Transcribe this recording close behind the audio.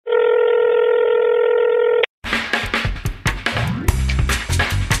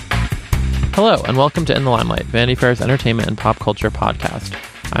Hello, and welcome to In the Limelight, Vanity Fair's entertainment and pop culture podcast.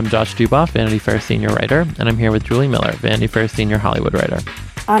 I'm Josh Duboff, Vanity Fair senior writer, and I'm here with Julie Miller, Vanity Fair senior Hollywood writer.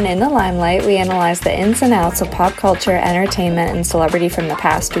 On In the Limelight, we analyze the ins and outs of pop culture, entertainment, and celebrity from the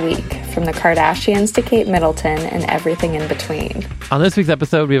past week, from the Kardashians to Kate Middleton and everything in between. On this week's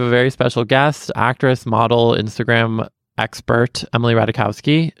episode, we have a very special guest, actress, model, Instagram expert, Emily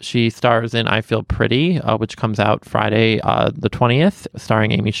Ratajkowski. She stars in I Feel Pretty, which comes out Friday the 20th,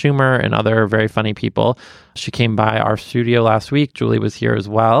 starring Amy Schumer and other very funny people. She came by our studio last week. Julie was here as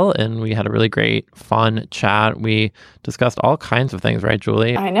well, and we had a really great, fun chat. We discussed all kinds of things, right,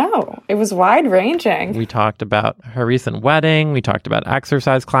 Julie? I know. It was wide-ranging. We talked about her recent wedding. We talked about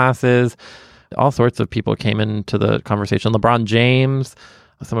exercise classes. All sorts of people came into the conversation. LeBron James,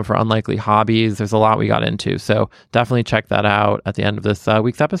 some of her unlikely hobbies. There's a lot we got into. So definitely check that out at the end of this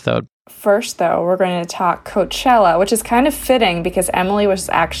week's episode. First, though, we're going to talk Coachella, which is kind of fitting because Emily was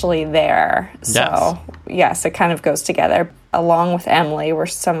actually there. So, yes, it kind of goes together. Along with Emily were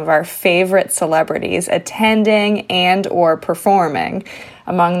some of our favorite celebrities attending and or performing.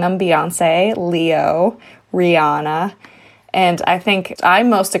 Among them, Beyonce, Leo, Rihanna, and I think I'm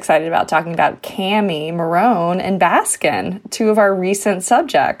most excited about talking about Cammy, Marone, and Baskin, two of our recent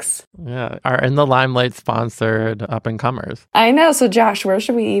subjects. Yeah, our In the Limelight sponsored up-and-comers. I know. So, Josh, where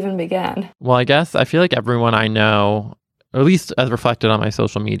should we even begin? Well, I feel like everyone I know, or at least as reflected on my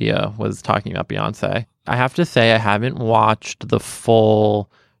social media, was talking about Beyonce. I have to say I haven't watched the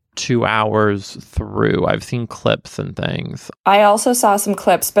full 2 hours through. I've seen clips and things. I also saw some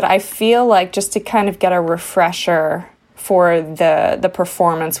clips, but I feel like just to kind of get a refresher for the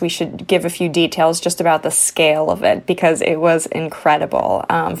performance, we should give a few details just about the scale of it because it was incredible.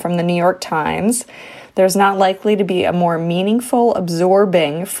 From the New York Times, there's not likely to be a more meaningful,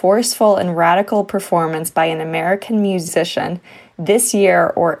 absorbing, forceful, and radical performance by an American musician this year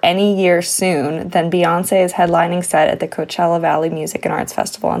or any year soon than Beyonce's headlining set at the Coachella Valley Music and Arts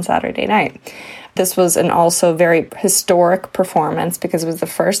Festival on Saturday night. This was an also very historic performance because it was the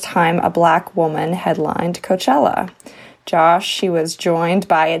first time a Black woman headlined Coachella. Josh, she was joined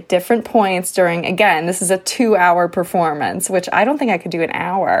by at different points during, again, this is a 2-hour performance, which I don't think I could do an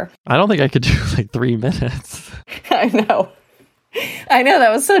hour. I don't think I could do like 3 minutes. I know.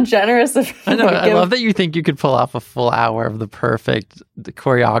 That was so generous of you. I know. I love that you think you could pull off a full hour of the perfect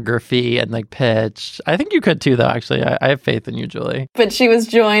choreography and like pitch. I think you could too, though, actually. I have faith in you, Julie. But she was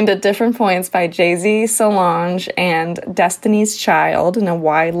joined at different points by Jay-Z, Solange, and Destiny's Child in a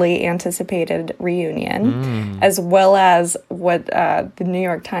widely anticipated reunion, as well as what the New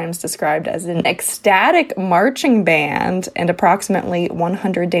York Times described as an ecstatic marching band and approximately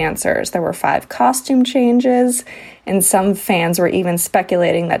 100 dancers. There were 5 costume changes, and some fans were even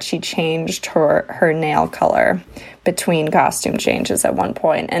speculating that she changed her nail color between costume changes at one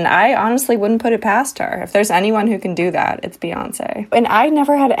point. And I honestly wouldn't put it past her. If there's anyone who can do that, it's Beyonce. And I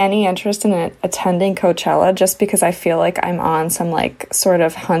never had any interest in attending Coachella just because I feel like I'm on some like sort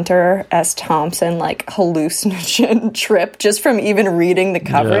of Hunter S. Thompson like hallucinogen trip just from even reading the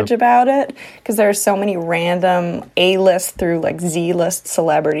coverage about it. Because there are so many random A-list through like Z-list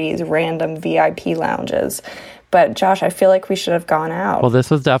celebrities, random VIP lounges. But Josh, I feel like we should have gone out. Well, this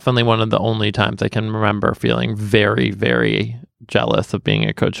was definitely one of the only times I can remember feeling very, very jealous of being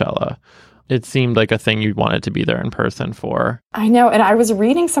at Coachella. It seemed like a thing you'd wanted to be there in person for. I know, and I was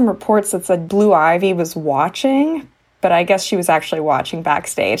reading some reports that said Blue Ivy was watching, but I guess she was actually watching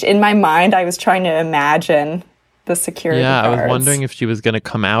backstage. In my mind, I was trying to imagine the security guards. I was wondering if she was going to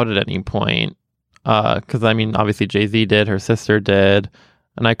come out at any point. Because, I mean, obviously Jay-Z did, her sister did.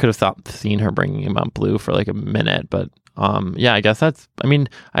 And I could have seen her bringing him up Blue for like a minute. But I guess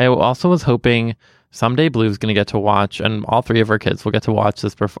I also was hoping someday Blue's going to get to watch, and all 3 of her kids will get to watch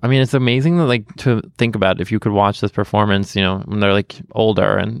this. It's amazing that, to think about if you could watch this performance, when they're like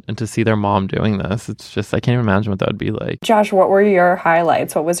older and to see their mom doing this. It's just, I can't even imagine what that would be like. Josh, what were your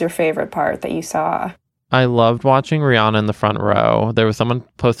highlights? What was your favorite part that you saw? I loved watching Rihanna in the front row. There was someone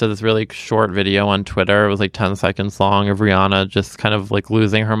posted this really short video on Twitter. It was like 10 seconds long of Rihanna just kind of like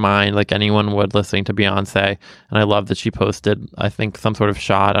losing her mind like anyone would listening to Beyonce. And I love that she posted, I think, some sort of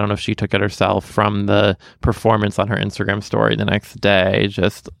shot. I don't know if she took it herself from the performance on her Instagram story the next day,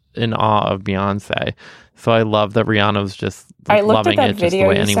 just in awe of Beyonce. So I love that Rihanna was just I looked at loving that it just the video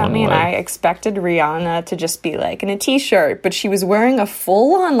way you anyone sent me, would. and I expected Rihanna to just be like in a t-shirt, but she was wearing a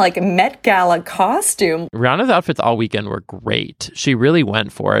full-on like Met Gala costume. Rihanna's outfits all weekend were great. She really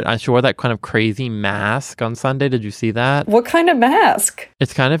went for it. She wore that kind of crazy mask on Sunday. Did you see that? What kind of mask?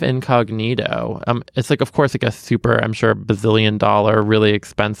 It's kind of incognito. It's like, of course, like a super, I'm sure, $bazillion, really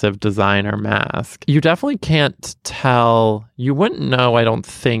expensive designer mask. You definitely can't tell. You wouldn't know, I don't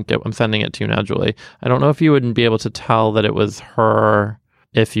think. I'm sending it to you now, Julie. I don't know if you wouldn't be able to tell that it was her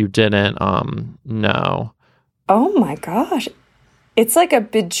if you didn't know. Oh my gosh. It's like a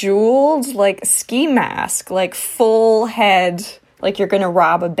bejeweled like ski mask, like full head, like you're going to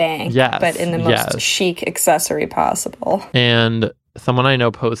rob a bank, but in the most chic accessory possible. And someone I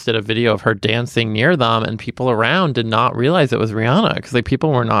know posted a video of her dancing near them, and people around did not realize it was Rihanna because like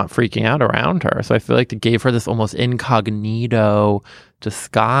people were not freaking out around her. So I feel like it gave her this almost incognito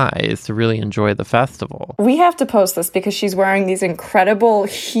disguise to really enjoy the festival. We have to post this because she's wearing these incredible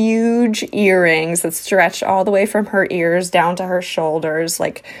huge earrings that stretch all the way from her ears down to her shoulders.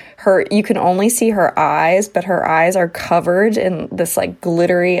 Like you can only see her eyes, but her eyes are covered in this like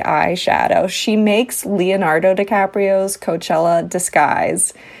glittery eyeshadow. She makes Leonardo DiCaprio's Coachella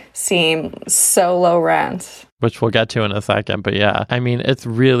disguise seem so low rent. Which we'll get to in a second, but yeah, I mean, it's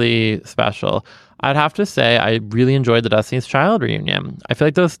really special. I'd have to say I really enjoyed the Destiny's Child reunion. I feel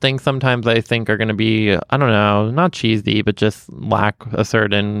like those things sometimes I think are going to be, I don't know, not cheesy, but just lack a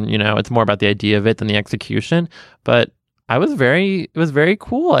certain, it's more about the idea of it than the execution. But it was very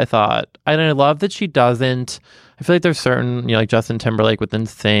cool, I thought. And I love that she doesn't, I feel like there's certain, like Justin Timberlake with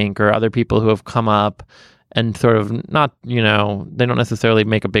NSYNC or other people who have come up and sort of not, they don't necessarily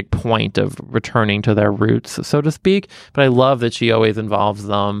make a big point of returning to their roots, so to speak. But I love that she always involves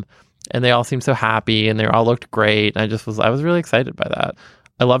them. And they all seemed so happy, and they all looked great. And I was really excited by that.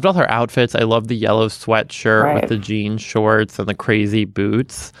 I loved all her outfits. I loved the yellow sweatshirt with the jean shorts and the crazy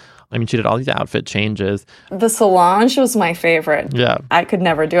boots. I mean, she did all these outfit changes. The Solange was my favorite. Yeah. I could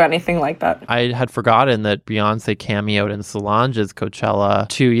never do anything like that. I had forgotten that Beyonce cameoed in Solange's Coachella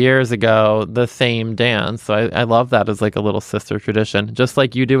 2 years ago, the same dance. So I love that as like a little sister tradition, just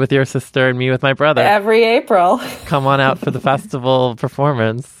like you do with your sister and me with my brother. Every April. Come on out for the festival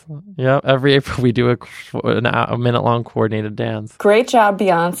performance. Yeah, every April we do a minute-long coordinated dance. Great job,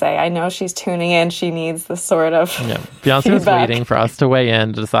 Beyonce. I know she's tuning in. She needs this sort of Beyonce feedback. was waiting for us to weigh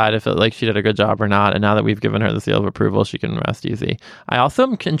in to decide if she did a good job or not. And now that we've given her the seal of approval, she can rest easy. I also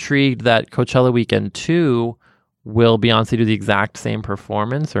am intrigued that Coachella Weekend 2, will Beyonce do the exact same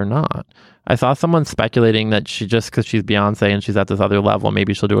performance or not? I saw someone speculating that because she's Beyonce and she's at this other level,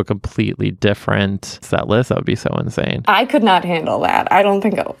 maybe she'll do a completely different set list. That would be so insane. I could not handle that. I don't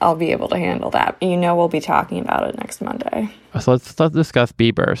think I'll be able to handle that. We'll be talking about it next Monday. So let's discuss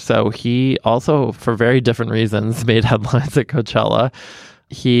Bieber. So he also, for very different reasons, made headlines at Coachella.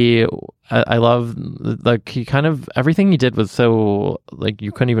 I love, like, he kind of, everything he did was so, like,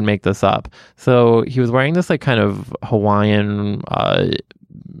 you couldn't even make this up. So he was wearing this, like, kind of Hawaiian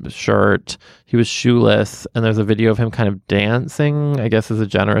shirt. He was shoeless, and there's a video of him kind of dancing, I guess is a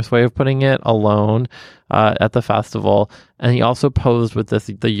generous way of putting it, alone at the festival. And he also posed with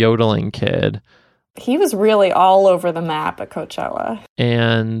the yodeling kid. He was really all over the map at Coachella.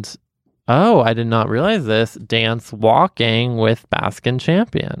 And I did not realize this. Dance walking with Baskin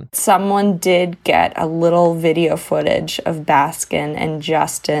Champion. Someone did get a little video footage of Baskin and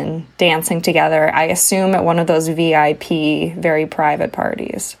Justin dancing together. I assume at one of those VIP, very private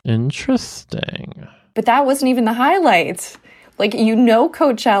parties. Interesting. But that wasn't even the highlight. Like,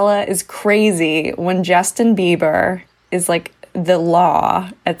 Coachella is crazy when Justin Bieber is like the law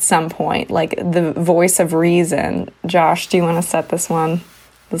at some point, like the voice of reason. Josh, do you want to set this one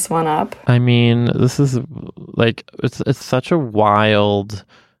up? I mean, this is like, it's such a wild,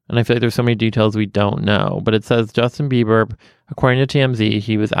 and I feel like there's so many details we don't know, but it says Justin Bieber, according to TMZ,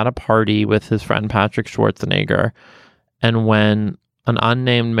 he was at a party with his friend Patrick Schwarzenegger, and when an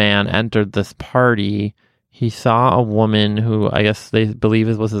unnamed man entered this party, he saw a woman who I guess they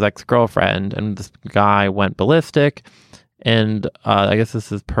believe was his ex-girlfriend, and this guy went ballistic. And I guess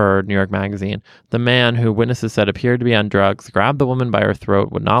this is per New York Magazine. The man, who witnesses said appeared to be on drugs, grabbed the woman by her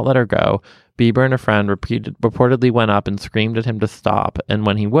throat, would not let her go. Bieber and a friend reportedly went up and screamed at him to stop. And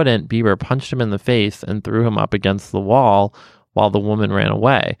when he wouldn't, Bieber punched him in the face and threw him up against the wall while the woman ran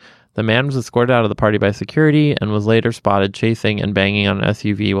away. The man was escorted out of the party by security and was later spotted chasing and banging on an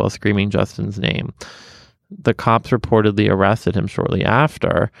SUV while screaming Justin's name. The cops reportedly arrested him shortly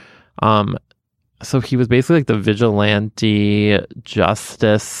after. So he was basically like the vigilante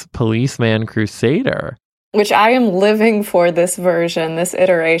justice policeman crusader. Which I am living for this version, this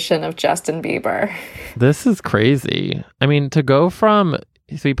iteration of Justin Bieber. This is crazy. I mean, to go from...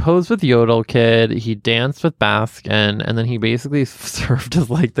 So he posed with Yodel Kid, he danced with Baskin, and then he basically served as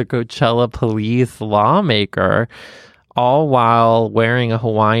like the Coachella police lawmaker, all while wearing a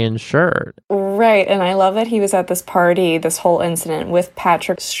Hawaiian shirt. Right, and I love that he was at this party, this whole incident, with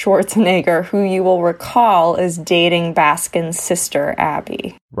Patrick Schwarzenegger, who you will recall is dating Baskin's sister,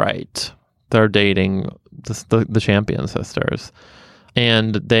 Abby. Right. They're dating the Champion sisters.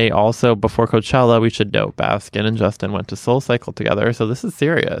 And they also, before Coachella, we should note, Baskin and Justin went to SoulCycle together, so this is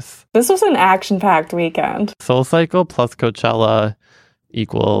serious. This was an action-packed weekend. SoulCycle plus Coachella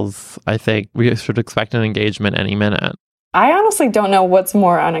equals, I think, we should expect an engagement any minute. I honestly don't know what's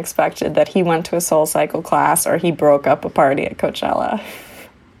more unexpected, that he went to a SoulCycle class or he broke up a party at Coachella.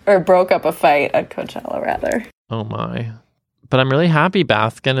 Or broke up a fight at Coachella, rather. Oh my. But I'm really happy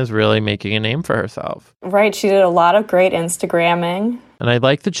Baskin is really making a name for herself. Right, she did a lot of great Instagramming. And I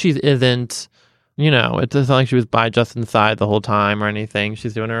like that she isn't, it doesn't like she was by Justin's side the whole time or anything.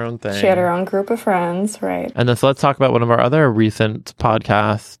 She's doing her own thing. She had her own group of friends, right. And then so let's talk about one of our other recent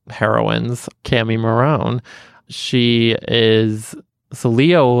podcast heroines, Cami Marone. She is, so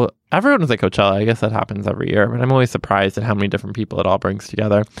Leo, everyone was at Coachella. I guess that happens every year, but I'm always surprised at how many different people it all brings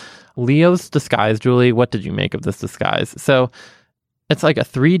together. Leo's disguise, Julie, what did you make of this disguise? So it's like a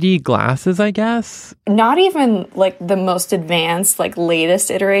 3D glasses, I guess? Not even like the most advanced, like latest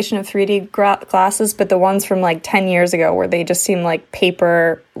iteration of 3D glasses, but the ones from like 10 years ago where they just seem like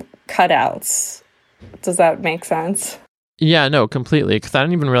paper cutouts. Does that make sense? Yeah, no, completely. Because I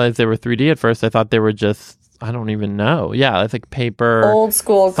didn't even realize they were 3D at first. I thought they were just, I don't even know. Yeah, it's like paper. Old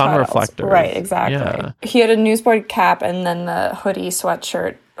school sun cutouts. Reflectors. Right, exactly. Yeah. He had a Newsboy cap and then the hoodie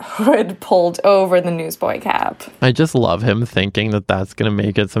sweatshirt hood pulled over the Newsboy cap. I just love him thinking that that's going to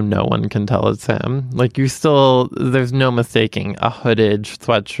make it so no one can tell it's him. Like there's no mistaking a hooded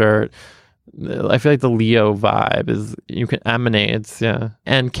sweatshirt. I feel like the Leo vibe emanates, yeah.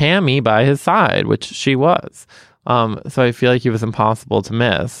 And Cami by his side, which she was. So I feel like he was impossible to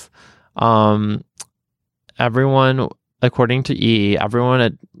miss. Everyone, according to everyone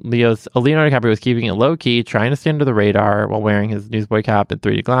at Leonardo DiCaprio was keeping it low-key, trying to stay under the radar while wearing his Newsboy cap and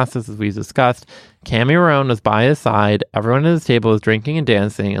 3D glasses, as we discussed. Cami Marone was by his side. Everyone at his table was drinking and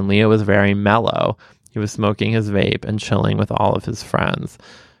dancing, and Leo was very mellow. He was smoking his vape and chilling with all of his friends.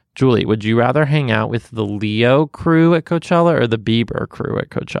 Julie, would you rather hang out with the Leo crew at Coachella or the Bieber crew at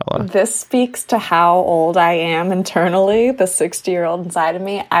Coachella? This speaks to how old I am internally, the 60-year-old inside of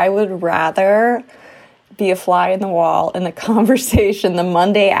me. I would rather be a fly in the wall in the conversation the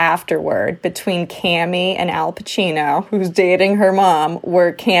Monday afterward between Cami and Al Pacino, who's dating her mom,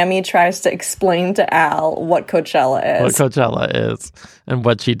 where Cami tries to explain to Al what Coachella is. What Coachella is and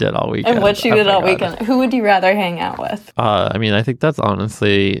what she did all weekend. And what she did all weekend. Who would you rather hang out with? I mean, I think that's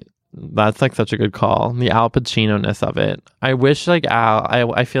like such a good call. The Al Pacino-ness of it. I wish like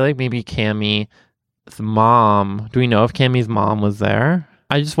Al, I feel like maybe Cami's mom, do we know if Cami's mom was there?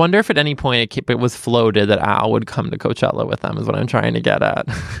 I just wonder if at any point it was floated that Al would come to Coachella with them is what I'm trying to get at.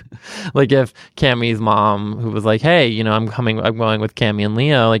 Like if Cami's mom, who was like, hey, I'm going with Cami and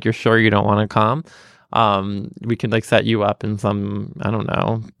Leo, like, you're sure you don't want to come? We could like set you up in some, I don't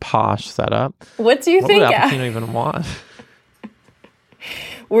know, posh setup. What do you think? What would Al Pacino even want?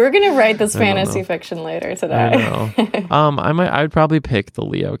 We're gonna write this fantasy fiction later today. I know. I would probably pick the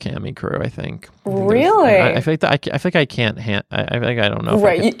Leo Cami crew. I think. Really? I feel like I can't. I think I don't know. If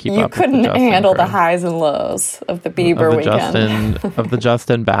right, I could keep you up couldn't with the handle crew. the highs and lows of the Bieber weekend. Of the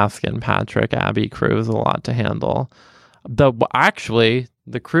Justin, Baskin, Patrick, Abby crew is a lot to handle. Actually,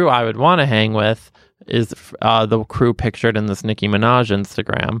 the crew I would want to hang with is the crew pictured in this Nicki Minaj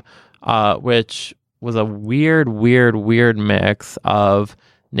Instagram, which was a weird mix of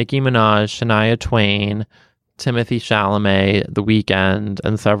Nicki Minaj, Shania Twain, Timothy Chalamet, The Weeknd,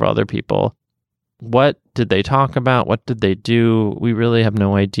 and several other people. What did they talk about? What did they do? We really have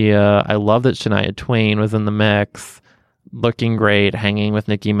no idea. I love that Shania Twain was in the mix, looking great, hanging with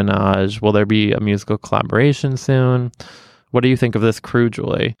Nicki Minaj. Will there be a musical collaboration soon? What do you think of this crew,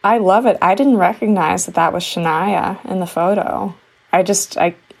 Julie? I love it. I didn't recognize that was Shania in the photo.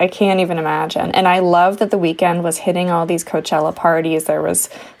 I can't even imagine. And I love that The Weeknd was hitting all these Coachella parties. There was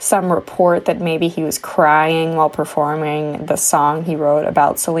some report that maybe he was crying while performing the song he wrote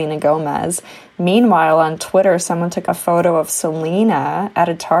about Selena Gomez. Meanwhile, on Twitter, someone took a photo of Selena at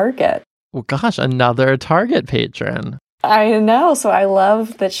a Target. Well, gosh, another Target patron. I know. So I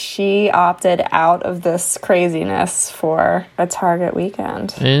love that she opted out of this craziness for a Target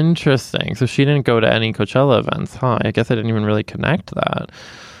weekend. Interesting. So she didn't go to any Coachella events, huh? I guess I didn't even really connect that.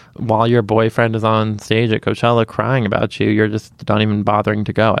 while your boyfriend is on stage at Coachella crying about you, you're just not even bothering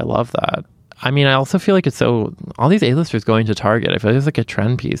to go. I love that. I mean, I also feel like it's all these A-listers going to Target. I feel like it's like a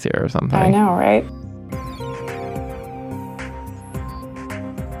trend piece here or something. I know, right?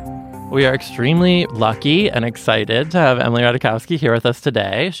 We are extremely lucky and excited to have Emily Ratajkowski here with us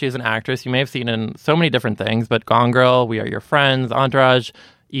today. She's an actress you may have seen in so many different things, but Gone Girl, We Are Your Friends, Entourage,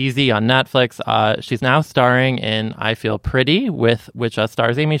 Easy on Netflix. She's now starring in I Feel Pretty, which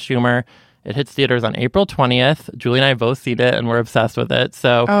stars Amy Schumer. It hits theaters on April 20th. Julie and I have both seen it, and we're obsessed with it.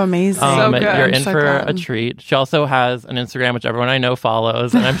 So, amazing. So good. You're in for a treat. She also has an Instagram, which everyone I know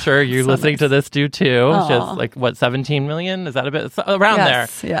follows, and I'm sure you listening to this do too. Aww. She has like, what, 17 million? Is that a bit? Around there.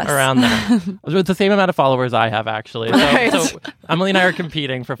 Yes. Around there. It's the same amount of followers I have, actually. Right. So Emily and I are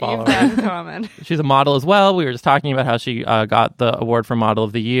competing for followers. You've got in common. She's a model as well. We were just talking about how she got the award for Model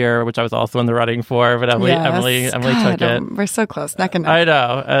of the Year, which I was also in the running for, but Emily took it. We're so close. Neck and neck. I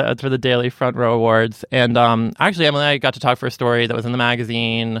know. It's for the Daily Front Row Awards. And actually, Emily and I got to talk for a story that was in the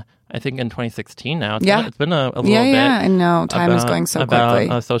magazine, I think in 2016 now. It's been a little bit. Yeah, I know. Time is going so quickly.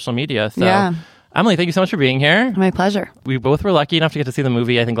 About social media. So, Emily, thank you so much for being here. My pleasure. We both were lucky enough to get to see the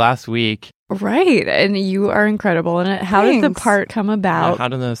movie, I think, last week. Right. And you are incredible in it. How did the part come about? Yeah, how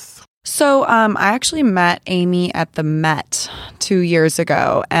did this... So I actually met Amy at the Met 2 years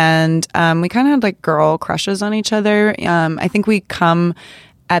ago, and we kind of had like girl crushes on each other. I think we come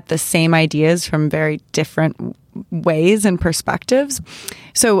at the same ideas from very different ways and perspectives.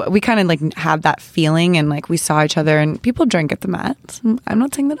 So we kind of like had that feeling, and like we saw each other, and people drink at the Met. I'm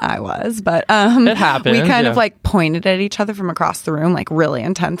not saying that I was, but it happened. We kind of like pointed at each other from across the room, like really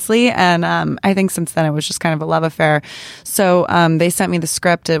intensely. And I think since then it was just kind of a love affair. So they sent me the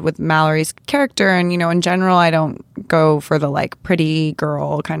script with Mallory's character, and in general, I don't go for the like pretty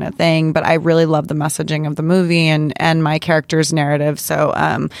girl kind of thing, but I really love the messaging of the movie and my character's narrative. So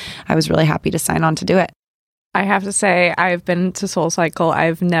I was really happy to sign on to do it. I have to say, I've been to SoulCycle.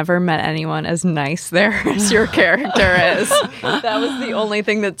 I've never met anyone as nice there as your character is. That was the only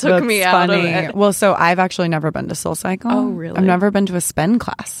thing that took me out of it. Well, so I've actually never been to SoulCycle. Oh, really? I've never been to a spin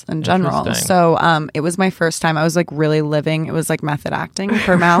class in general. So it was my first time. I was like really living. It was like method acting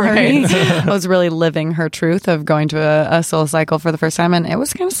for Mallory. I was really living her truth of going to a SoulCycle for the first time, and it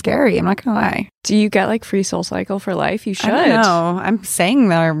was kind of scary. I'm not gonna lie. Do you get like free SoulCycle for life? You should. I don't know. I'm saying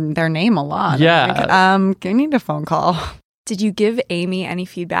their name a lot. Yeah. I need a phone call. Did you give Amy any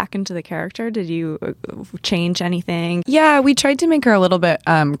feedback into the character? Did you change anything? Yeah, we tried to make her a little bit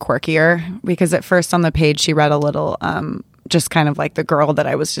quirkier, because at first on the page she read a little just kind of like the girl that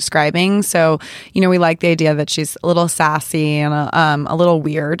I was describing. So, we like the idea that she's a little sassy and a little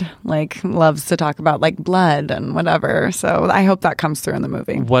weird, like loves to talk about like blood and whatever. So I hope that comes through in the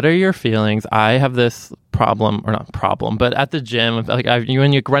movie. What are your feelings? I have this problem, or not problem, but at the gym, like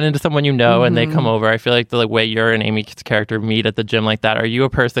when you run into someone and they come over, I feel like the way you're and Amy's character meet at the gym like that. Are you a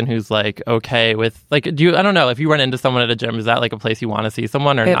person who's like okay with like, I don't know, if you run into someone at a gym, is that like a place you want to see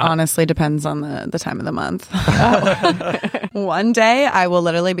someone or not? It honestly depends on the time of the month. One day I will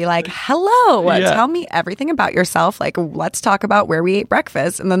literally be like, hello, tell me everything about yourself. Like, let's talk about where we ate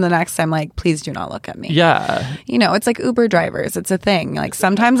breakfast. And then the next time, like, please do not look at me. Yeah. It's like Uber drivers. It's a thing. Like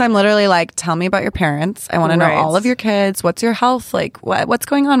sometimes I'm literally like, tell me about your parents. I want to know all of your kids. What's your health? Like what's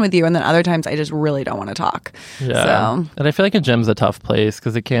going on with you? And then other times I just really don't want to talk. Yeah. So. And I feel like a gym's a tough place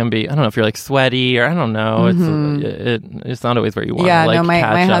because it can be, I don't know if you're like sweaty or I don't know. It's not always where you want to like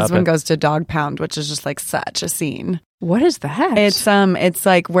my husband goes to Dog Pound, which is just like such a scene. What is that? It's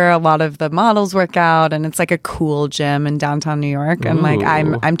like where a lot of the models work out, and it's like a cool gym in downtown New York. And like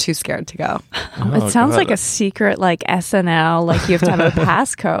I'm too scared to go. It sounds like a secret like SNL, like you have to have a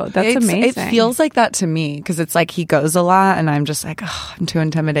passcode. That's amazing. It feels like that to me because it's like he goes a lot, and I'm just like, I'm too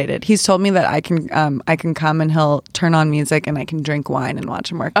intimidated. He's told me that I can come and he'll turn on music and I can drink wine and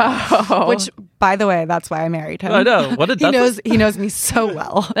watch him work out. Which, by the way, that's why I married him. I know. He knows me so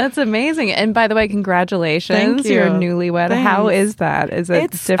well. That's amazing. And by the way, congratulations. Thank you. You're newlywed. Thanks. How is that? Is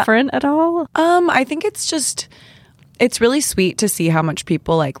it different at all? I think it's really sweet to see how much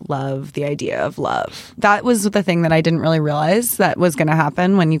people like love the idea of love. That was the thing that I didn't really realize that was going to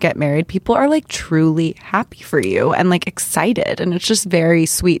happen when you get married. People are like truly happy for you and like excited. And it's just very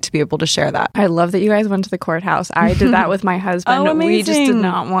sweet to be able to share that. I love that you guys went to the courthouse. I did that with my husband. Oh, amazing. We just did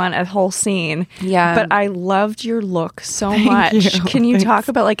not want a whole scene. Yeah. But I loved your look so much. Can you talk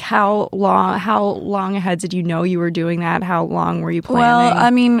about like how long ahead did you know you were doing that? How long were you planning? Well,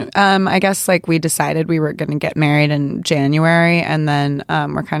 I mean, I guess like we decided we were going to get married in in January, and then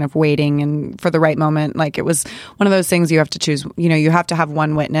we're kind of waiting and for the right moment. Like, it was one of those things you have to choose. You know, you have to have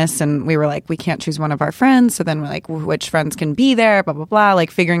one witness, and we were like, we can't choose one of our friends. So then we're like, which friends can be there? Blah blah blah.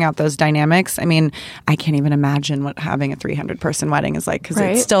 Like figuring out those dynamics. I mean, I can't even imagine what having a 300-person wedding is like, because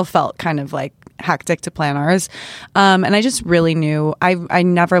it still felt kind of like hectic to plan ours. And I just really knew I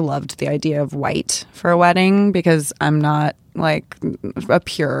never loved the idea of white for a wedding, because I'm not like a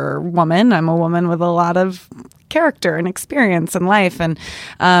pure woman. I'm a woman with a lot of character and experience in life. And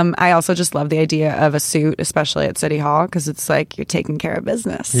I also just love the idea of a suit, especially at City Hall, because it's like you're taking care of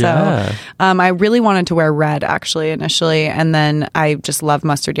business. Yeah. So I really wanted to wear red actually initially. And then I just love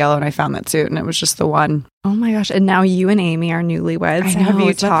mustard yellow, and I found that suit, and it was just the one. Oh my gosh. And now you and Amy are newlyweds. I know, Have you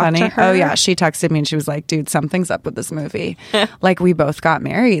isn't that talked funny? to her? Oh yeah, she texted me and she was like, dude, something's up with this movie. Like, we both got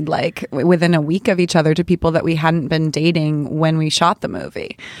married like within a week of each other to people that we hadn't been dating when we shot the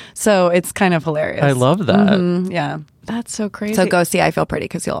movie. So it's kind of hilarious. I love that. Mm-hmm, yeah. That's so crazy. So go see I Feel Pretty,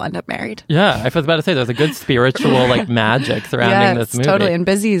 because you'll end up married. Yeah, I was about to say there's a good spiritual like magic surrounding this movie. Totally. And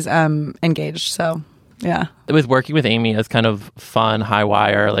Busy's engaged, so yeah. It was working with Amy as kind of fun, high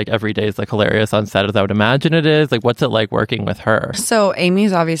wire, like every day is like hilarious on set as I would imagine it is. Like, what's it like working with her? So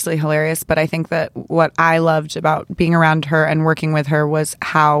Amy's obviously hilarious, but I think that what I loved about being around her and working with her was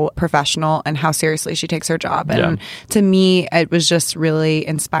how professional and how seriously she takes her job. And to me, it was just really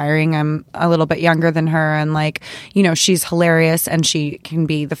inspiring. I'm a little bit younger than her, and like, you know, she's hilarious and she can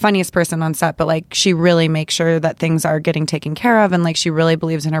be the funniest person on set, but like, she really makes sure that things are getting taken care of, and like, she really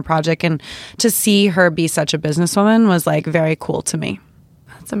believes in her project. And to see her be such a businesswoman was like very cool to me.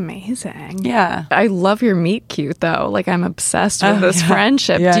 That's amazing. Yeah. I love your meet cute though. Like, I'm obsessed with this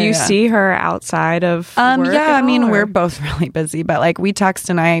friendship. Yeah, Do you see her outside of work yeah, I mean, or? we're both really busy, but like, we text,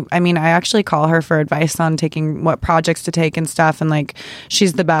 and I mean, I actually call her for advice on taking what projects to take and stuff, and like,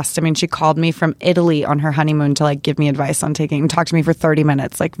 she's the best. I mean, she called me from Italy on her honeymoon to like give me advice on taking, and talk to me for 30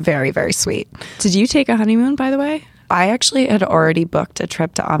 minutes. Like, very, very sweet. Did you take a honeymoon, by the way? I actually had already booked a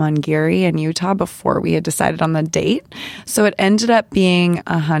trip to Amangiri in Utah before we had decided on the date. So it ended up being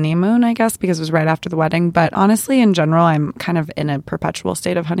a honeymoon, I guess, because it was right after the wedding. But honestly, in general, I'm kind of in a perpetual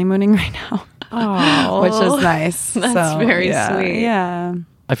state of honeymooning right now. Oh, which is nice. That's very sweet. Yeah.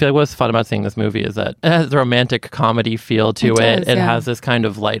 I feel like what's fun about seeing this movie is that it has a romantic comedy feel to it. It has this kind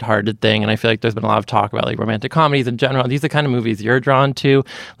of lighthearted thing. And I feel like there's been a lot of talk about like romantic comedies in general. These are the kind of movies you're drawn to.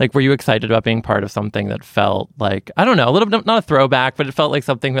 Like, were you excited about being part of something that felt like, I don't know, a little bit, not a throwback, but it felt like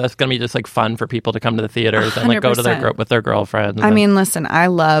something that's going to be just like fun for people to come to the theaters and like go to their with their girlfriends. I mean, listen, I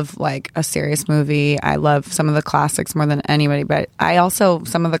love like a serious movie. I love some of the classics more than anybody, but I also,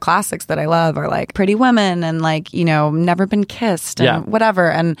 some of the classics that I love are like Pretty Women and like, you know, Never Been Kissed and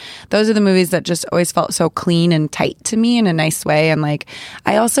whatever. And those are the movies that just always felt so clean and tight to me in a nice way. And like,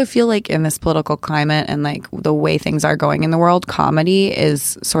 I also feel like in this political climate and like the way things are going in the world, comedy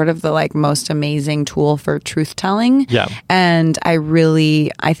is sort of the like most amazing tool for truth telling. Yeah. And I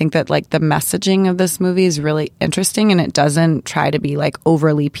think that like the messaging of this movie is really interesting, and it doesn't try to be like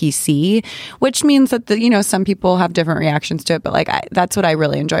overly PC, which means that you know, some people have different reactions to it, but like that's what I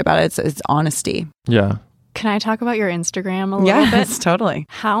really enjoy about it. It's honesty. Yeah. Can I talk about your Instagram a little bit? Yes, totally.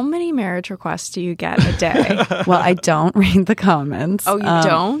 How many marriage requests do you get a day? Well, I don't read the comments. Oh, you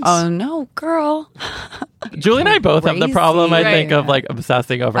don't? Oh, no, girl. Julie and I both have the problem, I think, of like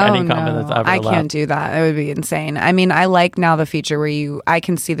obsessing over any comment that's ever I left. can't do that. It would be insane. I mean, I like now the feature where I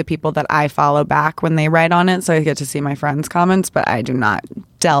can see the people that I follow back when they write on it, so I get to see my friends' comments, but I do not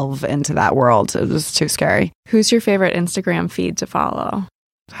delve into that world. It was too scary. Who's your favorite Instagram feed to follow?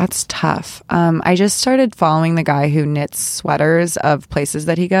 That's tough. I just started following the guy who knits sweaters of places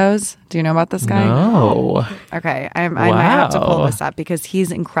that he goes. Do you know about this guy? No. Okay. I might have to pull this up because he's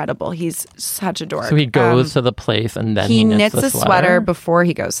incredible. He's such a dork. So he goes to the place and then he knits a sweater before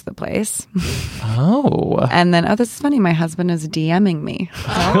he goes to the place. Oh. And then, this is funny. My husband is DMing me.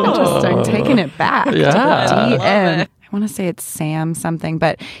 I'm taking it back. Yeah. DM. I want to say it's Sam something,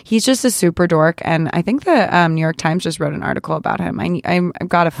 but he's just a super dork. And I think the New York Times just wrote an article about him. I've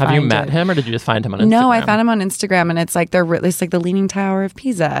got to find it. Have you met him or did you just find him on Instagram? No, I found him on Instagram, and it's like it's like the Leaning Tower of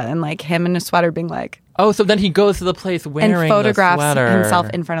Pisa, and like him in a sweater being like, oh, so then he goes to the place wearing and photographs the sweater. himself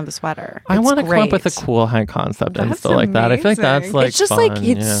in front of the sweater. I want to come up with a cool high concept Insta like that. I feel like that's like it's just fun. like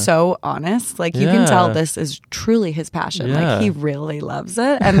it's so honest. Like you can tell this is truly his passion. Like he really loves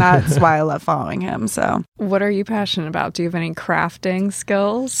it, and that's why I love following him. So, what are you passionate about? Do you have any crafting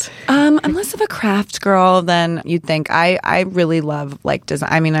skills? I'm less of a craft girl than you'd think. I really love like design.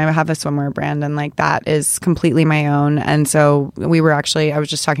 I mean, I have a swimwear brand, and like that is completely my own. And so I was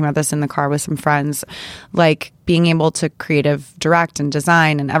just talking about this in the car with some friends. like being able to creative direct and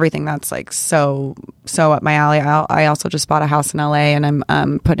design and everything, that's like so up my alley. I also just bought a house in LA, and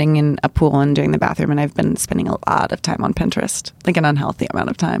I'm putting in a pool and doing the bathroom, and I've been spending a lot of time on Pinterest, like an unhealthy amount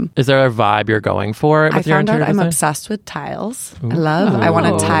of time. Is there a vibe you're going for with your interior I'm design? obsessed with tiles. I want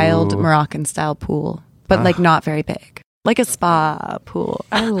a tiled Moroccan style pool, but like not very big. Like a spa pool.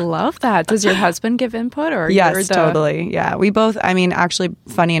 I love that. Does your husband give input, or yes, totally. Yeah, we both. I mean, actually,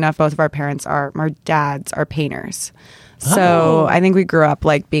 funny enough, both of our dads are painters. So I think we grew up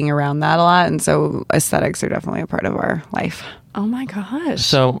like being around that a lot, and so aesthetics are definitely a part of our life. Oh my gosh.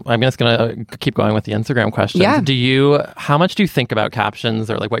 So I'm just going to keep going with the Instagram questions. Yeah. How much do you think about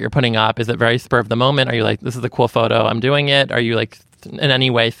captions or like what you're putting up? Is it very spur of the moment? Are you like, this is a cool photo, I'm doing it? Are you like in any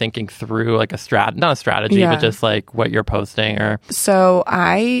way thinking through like not a strategy, but just like what you're posting? Or So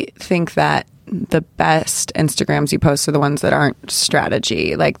I think that the best Instagrams you post are the ones that aren't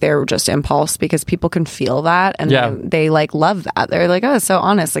strategy. Like they're just impulse, because people can feel that, and they like love that. They're like, oh, it's so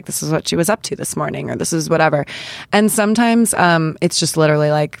honest. Like, this is what she was up to this morning, or this is whatever. And sometimes it's just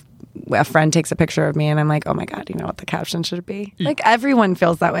literally like a friend takes a picture of me and I'm like, oh my God, you know what the caption should be? Like everyone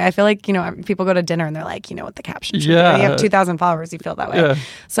feels that way. I feel like, people go to dinner and they're like, you know what the caption should be? You have 2,000 followers, you feel that way. Yeah.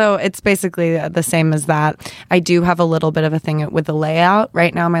 So it's basically the same as that. I do have a little bit of a thing with the layout.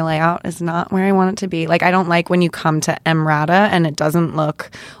 Right now, my layout is not where I want it to be. Like, I don't like when you come to Emrata and it doesn't look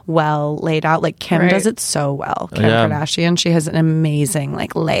well laid out. Like Kim does it so well. Kim Kardashian, she has an amazing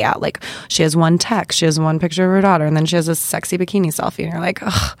like layout. Like she has one text, she has one picture of her daughter, and then she has a sexy bikini selfie, and you're like,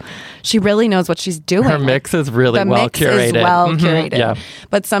 ugh. She really knows what she's doing. Her mix is really well curated. Is well curated. Yeah.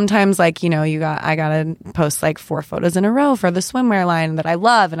 But sometimes, like, I gotta post like 4 photos in a row for the swimwear line that I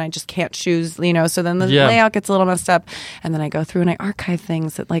love, and I just can't choose. So then the layout gets a little messed up, and then I go through and I archive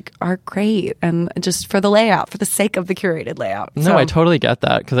things that like are great, and just for the layout, for the sake of the curated layout. No, I totally get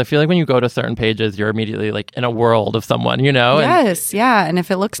that, because I feel like when you go to certain pages, you're immediately like in a world of someone, Yes, and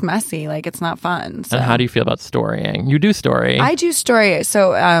if it looks messy, like it's not fun. So. And how do you feel about storying? You do story. I do story.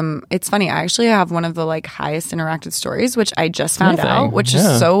 So it's funny. I actually have one of the like highest interacted stories, which I just found out, which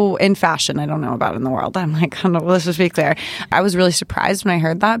is so in fashion. I don't know about in the world. I'm like, let's just be clear. I was really surprised when I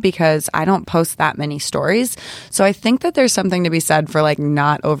heard that, because I don't post that many stories. So I think that there's something to be said for like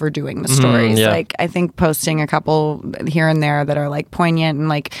not overdoing the stories. Like I think posting a couple here and there that are like poignant, and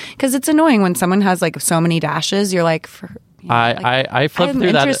like, because it's annoying when someone has like so many dashes. You're like, I flip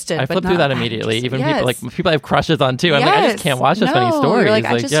through that. I flip through that immediately. Even people I have crushes on too. I'm like, I just can't watch this many stories. You're like,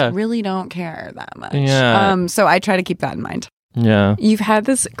 I just really don't care that much. Yeah. So I try to keep that in mind. Yeah. You've had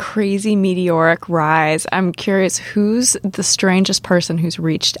this crazy meteoric rise. I'm curious, who's the strangest person who's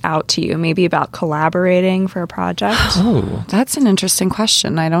reached out to you, maybe about collaborating for a project? Oh, that's an interesting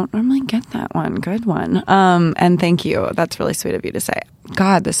question. I don't normally get that one. Good one. And thank you. That's really sweet of you to say.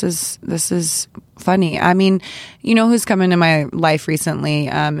 God, this is funny. I mean, who's come into my life recently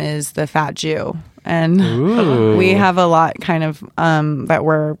is the Fat Jew. And we have a lot kind of that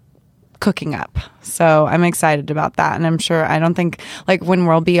we're cooking up. So I'm excited about that. And I'm sure, I don't think, like, when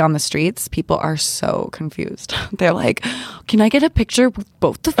we'll be on the streets, people are so confused. They're like, can I get a picture with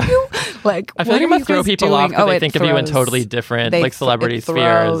both of you? Like, I feel like it must throw people off because they think of you in totally different, like, celebrity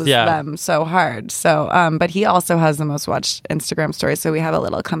spheres. Yeah. Them so hard. So, but he also has the most watched Instagram stories. So we have a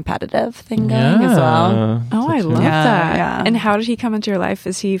little competitive thing going as well. Oh, I love that. Yeah. And how did he come into your life?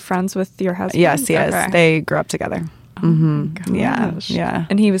 Is he friends with your husband? Yes, he is. They grew up together. Mm-hmm. Yeah.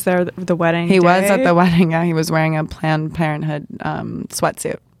 And he was there at the wedding. He was at the wedding. Yeah, he was wearing a Planned Parenthood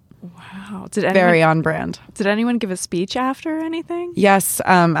sweatsuit. Wow. Very on brand. Did anyone give a speech after or anything? Yes.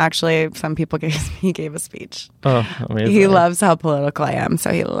 Actually, some people he gave a speech. Oh, amazing. He loves how political I am,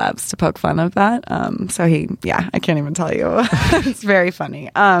 so he loves to poke fun of that. I can't even tell you. It's very funny.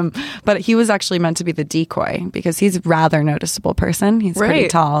 But he was actually meant to be the decoy, because he's a rather noticeable person. He's pretty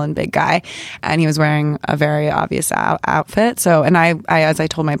tall and big guy, and he was wearing a very obvious outfit. So, and I, as I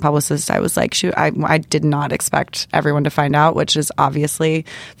told my publicist, I was like, shoot, I did not expect everyone to find out, which is obviously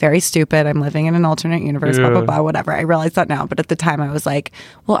very stupid. I'm living in an alternate universe, blah, blah, blah, whatever. I realize that now. But at the time I was like,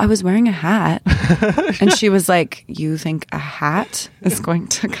 well, I was wearing a hat. And she was like, you think a hat is going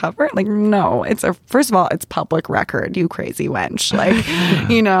to cover it? Like, no, first of all, it's public record, you crazy wench.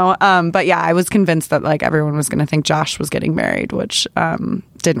 Like, but yeah, I was convinced that like everyone was going to think Josh was getting married, which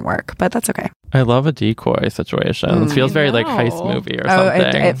didn't work, but that's okay. I love a decoy situation. It feels very like heist movie or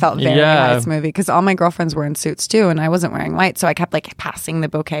something. It felt very heist movie, because all my girlfriends were in suits too, and I wasn't wearing white, so I kept like passing the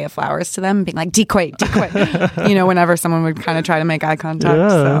bouquet of flowers to them, being like, decoy. Whenever someone would kind of try to make eye contact. Yeah.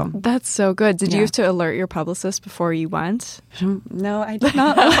 So that's so good. Did you have to alert your publicist before you went? No, I did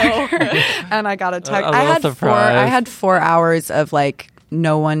not alert her. And I got a text. I had 4 hours of like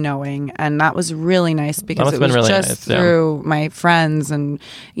no one knowing. And that was really nice because it was really just nice, through my friends. And,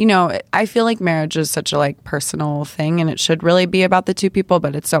 you know, I feel like marriage is such a like personal thing and it should really be about the two people,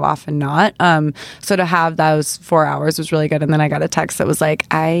 but it's so often not. So to have those 4 hours was really good. And then I got a text that was like,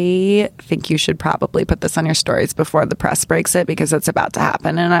 I think you should probably put this on your stories before the press breaks it because it's about to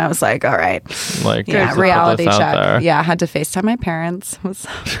happen. And I was like, all right. Like, yeah, reality check. Yeah, I had to FaceTime my parents.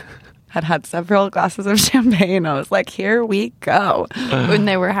 Had several glasses of champagne. I was like, here we go. When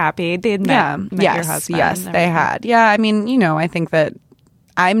they were happy, they had met your husband. Yes, they had. Yeah, I mean, you know, I think that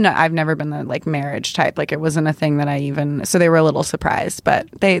I've never been the like marriage type. Like it wasn't a thing that I even, so they were a little surprised, but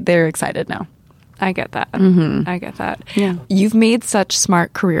they're excited now. I get that. I get that. Yeah. You've made such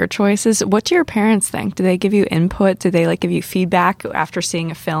smart career choices. What do your parents think? Do they give you input? Do they like give you feedback after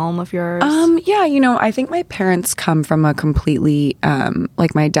seeing a film of yours? Yeah, you know, I think my parents come from a completely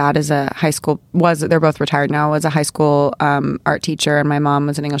like my dad is they're both retired now, was a high school art teacher and my mom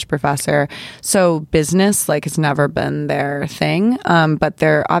was an English professor. So business like has never been their thing. But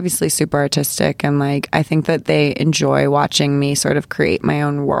they're obviously super artistic and like I think that they enjoy watching me sort of create my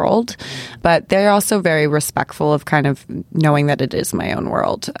own world. But they're also very respectful of kind of knowing that it is my own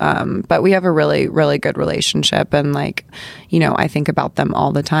world. But we have a really, really good relationship. And like, you know, I think about them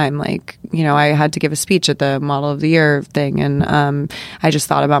all the time. Like, you know, I had to give a speech at the Model of the Year thing. And I just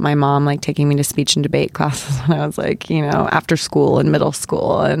thought about my mom, like taking me to speech and debate classes when I was like, you know, after school and middle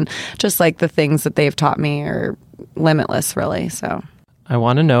school. And just like the things that they've taught me are limitless, really. So. I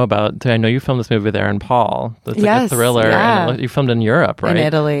want to know about, I know you filmed this movie with Aaron Paul. It's like a thriller. Yeah. And you filmed in Europe, right? In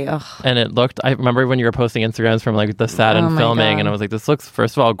Italy. Ugh. And it looked, I remember when you were posting Instagrams from like the set and filming, and I was like, this looks,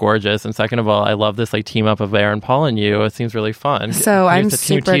 first of all, gorgeous. And second of all, I love this like team up of Aaron Paul and you. It seems really fun. So I'm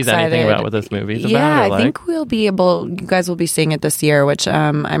super excited. Anything about what this movie's about? Yeah, I think you guys will be seeing it this year, which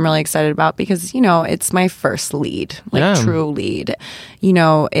I'm really excited about because, you know, it's my first lead, true lead. You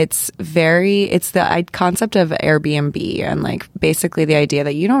know, it's the concept of Airbnb and like basically the idea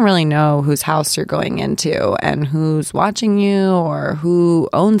that you don't really know whose house you're going into and who's watching you or who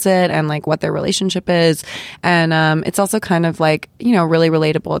owns it and like what their relationship is. And it's also kind of like, you know, really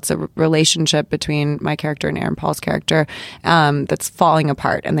relatable. It's a relationship between my character and Aaron Paul's character that's falling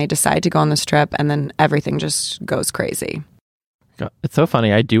apart and they decide to go on this trip and then everything just goes crazy. It's so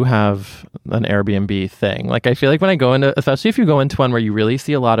funny. I do have an Airbnb thing. Like, I feel like when I go into, especially if you go into one where you really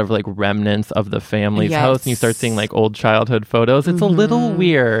see a lot of like remnants of the family's house and you start seeing like old childhood photos, it's a little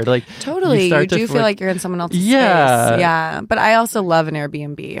weird. Like, totally. You do feel like you're in someone else's space. Yeah. But I also love an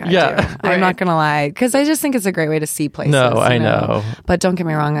Airbnb. I do. Right. I'm not going to lie. Because I just think it's a great way to see places. No, I know. But don't get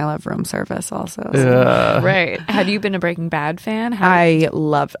me wrong. I love room service also. So. Yeah. Right. Had you been a Breaking Bad fan?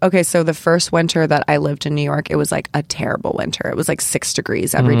 Okay, so the first winter that I lived in New York, it was like a terrible winter. It was like 6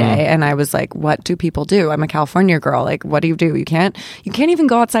 degrees every day. And I was like, what do people do? I'm a California girl. Like, what do? You can't even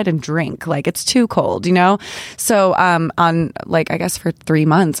go outside and drink. Like, it's too cold, you know? So on like, I guess for 3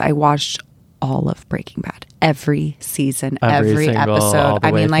 months, I watched all of Breaking Bad. Every season, every episode.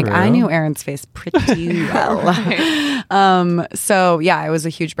 I mean, like, I knew Aaron's face pretty well. So, yeah, I was a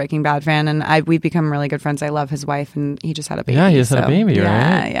huge Breaking Bad fan, and we've become really good friends. I love his wife, and he just had a baby. Yeah, he just had a baby,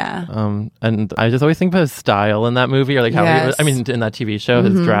 right? Yeah. And I just always think about his style in that movie, or like how he was, I mean, in that TV show,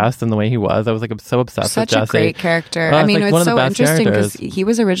 his dress and the way he was. I was like so obsessed with Jesse. Such a great character. I mean, it's so interesting because he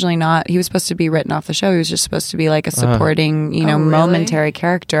was originally he was supposed to be written off the show. He was just supposed to be like a supporting, momentary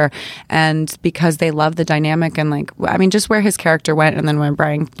character. And because they love the dynamic and like, I mean, just where his character went and then where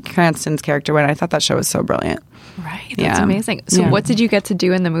Bryan Cranston's character went, I thought that show was so brilliant. Right. That's amazing. So what did you get to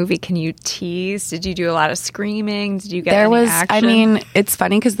do in the movie? Can you tease? Did you do a lot of screaming? Did you get any action? I mean, it's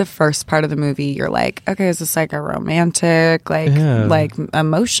funny because the first part of the movie, you're like, okay, is this like a romantic, like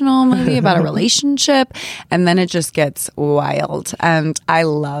emotional movie about a relationship? And then it just gets wild. And I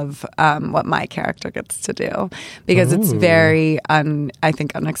love what my character gets to do because it's very, I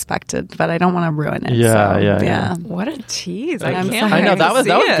think, unexpected, but I don't want to ruin it. Yeah. What a tease. I know, that was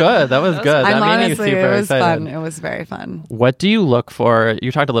good. That was good. That made me super excited. It was very fun. What do you look for?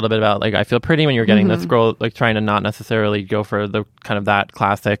 You talked a little bit about like I feel pretty when you're getting this role, like trying to not necessarily go for the kind of that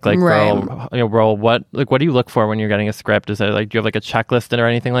classic like role. What do you look for when you're getting a script? Is it like, do you have like a checklist or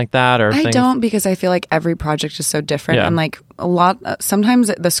anything like that? Or I don't, because I feel like every project is so different and like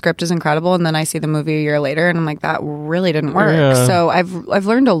sometimes the script is incredible and then I see the movie a year later and I'm like, that really didn't work. So I've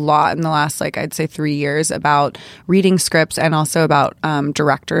learned a lot in the last like I'd say 3 years about reading scripts and also about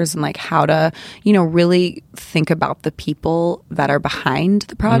directors and like how to really think about the people that are behind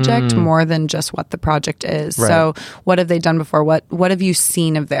the project more than just what the project is. Right. So what have they done before? What have you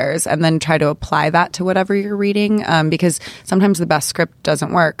seen of theirs? And then try to apply that to whatever you're reading because sometimes the best script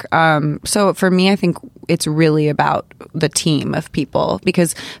doesn't work. So for me, I think it's really about the team team of people,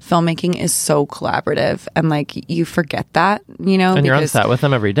 because filmmaking is so collaborative, and like you forget that, you know, and you're on set with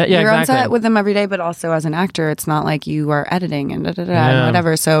them every day. Yeah, you're exactly. on set with them every day, but also as an actor, it's not like you are editing and and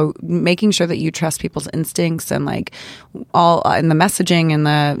whatever. So making sure that you trust people's instincts and like all in the messaging and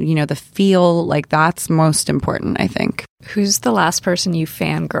the, you know, the feel, like that's most important, I think. Who's the last person you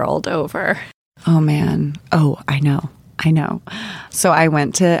fangirled over? Oh man. Oh, I know. So I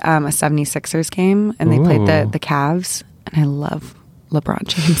went to a 76ers game, and they played the Cavs, and I love LeBron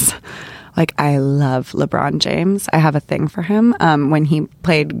James. Like, I love LeBron James. I have a thing for him. When he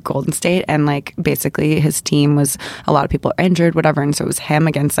played Golden State, and like basically his team was, a lot of people injured, whatever, and so it was him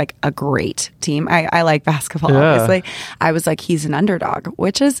against like a great team. I like basketball, obviously. I was like, he's an underdog,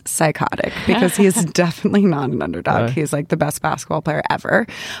 which is psychotic, because he is definitely not an underdog. He's like the best basketball player ever.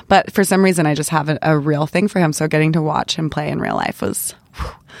 But for some reason, I just have a real thing for him. So getting to watch him play in real life was...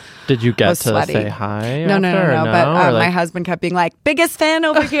 Did you get to say hi? No. But like... my husband kept being like, biggest fan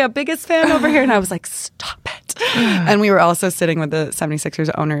over here, biggest fan over here. And I was like, stop it. And we were also sitting with the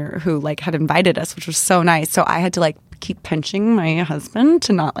 76ers owner who like had invited us, which was so nice. So I had to like keep pinching my husband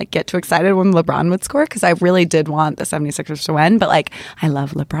to not like get too excited when LeBron would score, because I really did want the 76ers to win, but like I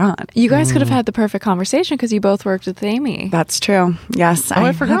love LeBron. You guys could have had the perfect conversation because you both worked with Amy. That's true. Yes.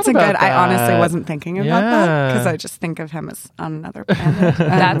 I forgot that's about that. I honestly wasn't thinking about that, because I just think of him as on another planet.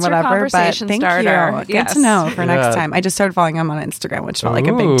 That's whatever. your conversation but thank starter. You. Good to know for next time. I just started following him on Instagram, which felt like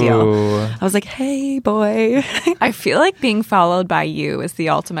a big deal. I was like, hey boy. I feel like being followed by you is the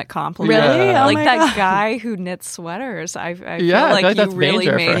ultimate compliment. Really? Yeah. Oh Like my that God. guy who knits sweaters. I feel I like feel like you that's really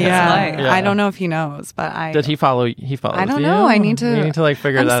major made for his him. life. Yeah. I don't know if he knows, but I... Did he follow? He follows I don't you? know. I need to... You need to like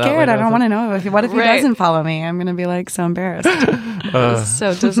figure I'm that out. scared. later. I don't want to know. What if he Right. doesn't follow me? I'm going to be like so embarrassed.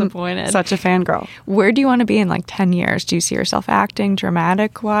 So disappointed. Such a fangirl. Where do you want to be in like 10 years? Do you see yourself acting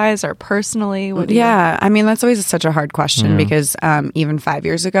dramatic wise or personally? What do Yeah, I mean, that's always such a hard question, because even 5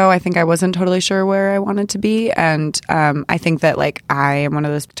 years ago, I think I wasn't totally sure where I wanted to be. And I think that like I am one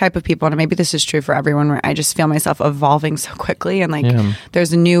of those type of people, and maybe this is true for everyone, where I just feel myself evolving so quickly. And like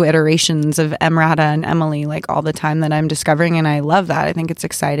there's new iterations of Emrata and Emily like all the time that I'm discovering. And I love that. I think it's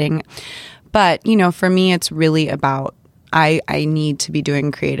exciting. But, you know, for me, it's really about I need to be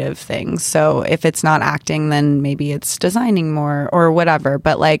doing creative things. So if it's not acting, then maybe it's designing more or whatever.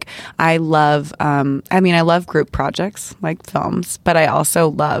 But like, I love, I love group projects like films, but I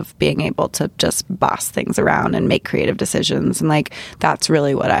also love being able to just boss things around and make creative decisions. And like, that's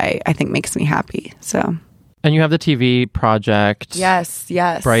really what I think makes me happy. So. And you have the TV project. Yes.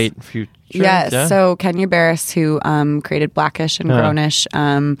 Bright Future. Yes. Yeah. So Kenya Barris, who created Blackish and Grownish,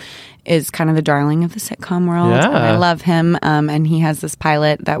 is kind of the darling of the sitcom world. Yeah. And I love him. And he has this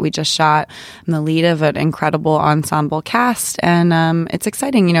pilot that we just shot. I'm the lead of an incredible ensemble cast. And it's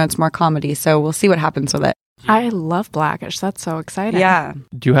exciting. You know, it's more comedy. So we'll see what happens with it. I love Blackish. That's so exciting. Yeah.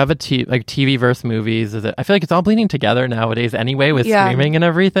 Do you have a TV versus movies? Is it? I feel like it's all bleeding together nowadays anyway with streaming and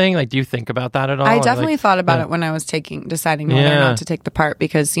everything. Like, do you think about that at all? I definitely thought about it when I was deciding whether or not to take the part,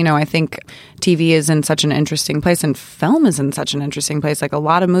 because, you know, I think TV is in such an interesting place and film is in such an interesting place. Like a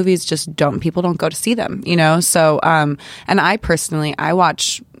lot of movies people don't go to see them, you know? So, and I personally, I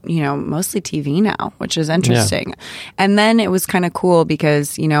watch, you know, mostly TV now, which is interesting. Yeah. And then it was kind of cool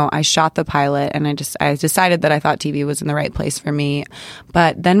because, you know, I shot the pilot and I decided that I thought TV was in the right place for me.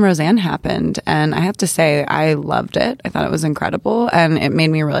 But then Roseanne happened, and I have to say I loved it. I thought it was incredible, and it made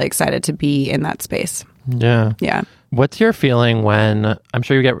me really excited to be in that space. Yeah. Yeah. What's your feeling when, I'm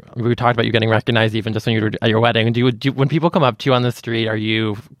sure we talked about you getting recognized even just when you were at your wedding. When people come up to you on the street, are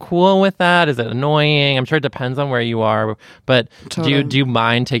you cool with that? Is it annoying? I'm sure it depends on where you are, but totally. do you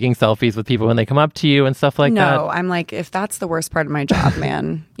mind taking selfies with people when they come up to you and stuff like that? No, I'm like, if that's the worst part of my job,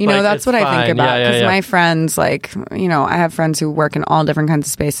 man, you know, that's what I think about. Because my friends, like, you know, I have friends who work in all different kinds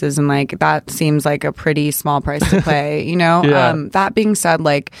of spaces, and like, that seems like a pretty small price to pay, you know? That being said,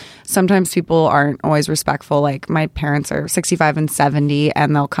 like, sometimes people aren't always respectful. Like, my parents are 65 and 70,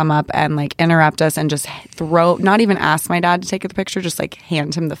 and they'll come up and like interrupt us and just not even ask my dad to take the picture, just like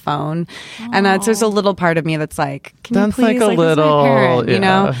hand him the phone. Aww. And there's a little part of me that's like, can you please, like a little, my parent, you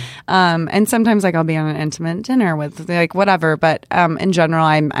know? And sometimes like I'll be on an intimate dinner with like whatever, but in general,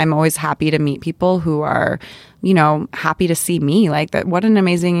 I'm always happy to meet people who are, you know, happy to see me. Like, that, what an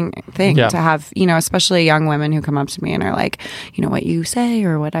amazing thing to have, you know, especially young women who come up to me and are like, you know, what you say,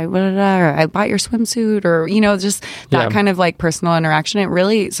 or or I bought your swimsuit, or, you know, just that kind of like personal interaction. It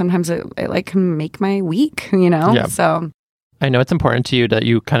really, sometimes it like can make my week, you know? Yeah. So. I know it's important to you that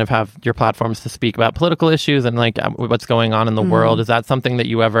you kind of have your platforms to speak about political issues and like what's going on in the world. Is that something that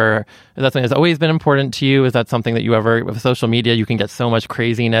you ever, is that something that's always been important to you? Is that something that you ever, with social media, you can get so much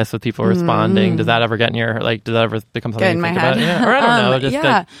craziness with people responding? Does that ever get in your, like, does that ever become something you think about? Yeah. Or I don't know. Just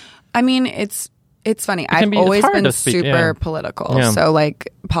yeah. I mean, it's funny. I've always been super political. Yeah. So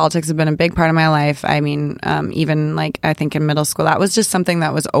like politics have been a big part of my life. I mean, even like I think in middle school, that was just something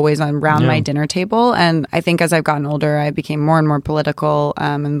that was always around my dinner table. And I think as I've gotten older, I became more and more political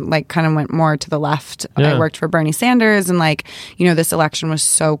and like kind of went more to the left. I worked for Bernie Sanders and like, you know, this election was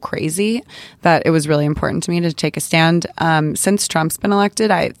so crazy that it was really important to me to take a stand. Since Trump's been elected,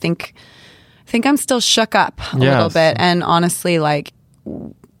 I think I'm still shook up a little bit. And honestly, like,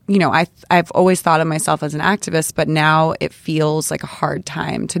 you know, I've always thought of myself as an activist, but now it feels like a hard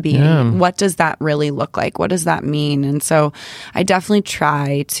time to be in. What does that really look like? What does that mean? And so I definitely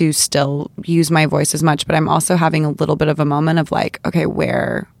try to still use my voice as much, but I'm also having a little bit of a moment of like, okay,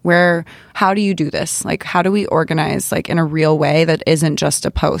 how do you do this? Like, how do we organize like in a real way that isn't just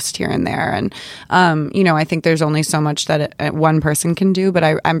a post here and there? And, you know, I think there's only so much that one person can do, but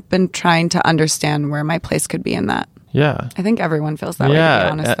I've been trying to understand where my place could be in that. Yeah. I think everyone feels that way, to be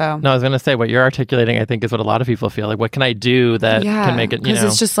honest, though. No, I was going to say, what you're articulating, I think, is what a lot of people feel. Like, what can I do that can make it, you know? Because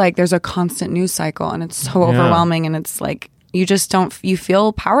it's just like, there's a constant news cycle, and it's so overwhelming, and it's like, you just you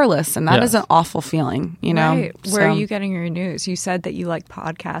feel powerless, and that is an awful feeling, you know? Right. Where are you getting your news? You said that you like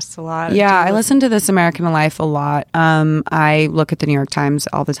podcasts a lot. Yeah, I listen to This American Life a lot. I look at the New York Times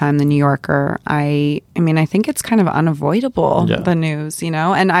all the time, the New Yorker. I mean, I think it's kind of unavoidable, the news, you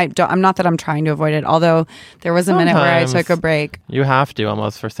know? And I'm not that I'm trying to avoid it, although there was a minute where I took a break. You have to,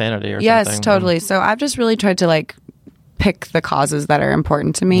 almost, for sanity or something. Yes, totally. So I've just really tried to, like, pick the causes that are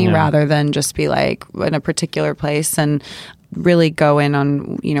important to me rather than just be, like, in a particular place and really go in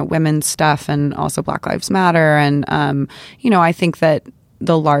on, you know, women's stuff and also Black Lives Matter. And, you know, I think that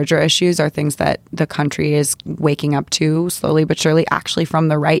the larger issues are things that the country is waking up to slowly but surely, actually from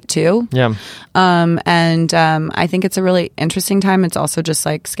the right too. Yeah. I think it's a really interesting time. It's also just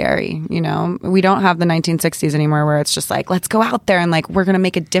like scary, you know. We don't have the 1960s anymore where it's just like, let's go out there and like we're going to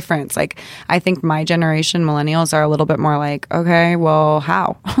make a difference. Like I think my generation, millennials, are a little bit more like, okay, well,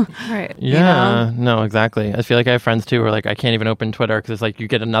 how? Right. Yeah. You know? No, exactly. I feel like I have friends too who are like, I can't even open Twitter because it's like you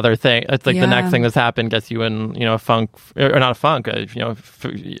get another thing. It's like the next thing that's happened gets you in, you know, a funk, or not a funk, you know,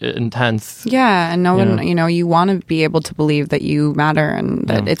 intense. Yeah, and no one, you know, you want to be able to believe that you matter and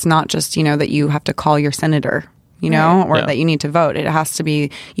that it's not just, you know, that you have to call your senator, you know, or that you need to vote. It has to be,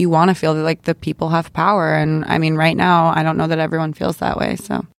 you want to feel that like the people have power. And I mean, right now, I don't know that everyone feels that way.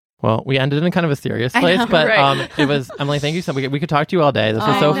 So. Well, we ended in kind of a serious place, but it was, Emily, thank you so much. We could talk to you all day. This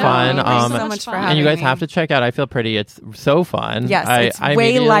was so fun. Thanks so much for having me. And you guys have to check out I Feel Pretty. It's so fun. Yes, it's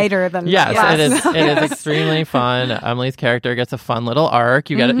way lighter than it is. It is extremely fun. Emily's character gets a fun little arc.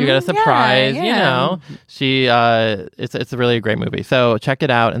 You get a surprise. You know, she it's a really great movie. So check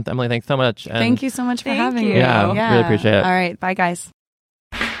it out. And Emily, thanks so much. And thank you so much for having me. Yeah, really appreciate it. All right, bye guys.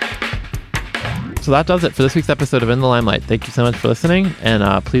 So that does it for this week's episode of In the Limelight. Thank you so much for listening.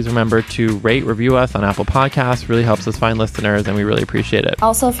 And please remember to rate, review us on Apple Podcasts. Really helps us find listeners, and we really appreciate it.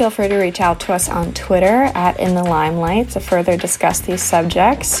 Also, feel free to reach out to us on Twitter at In the Limelight to further discuss these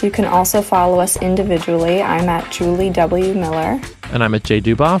subjects. You can also follow us individually. I'm at Julie W. Miller. And I'm at Jay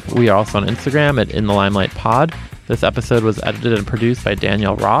Duboff. We are also on Instagram at In the Limelight Pod. This episode was edited and produced by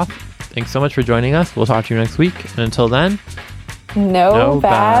Danielle Roth. Thanks so much for joining us. We'll talk to you next week. And until then, no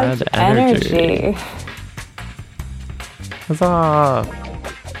bad energy. Huzzah!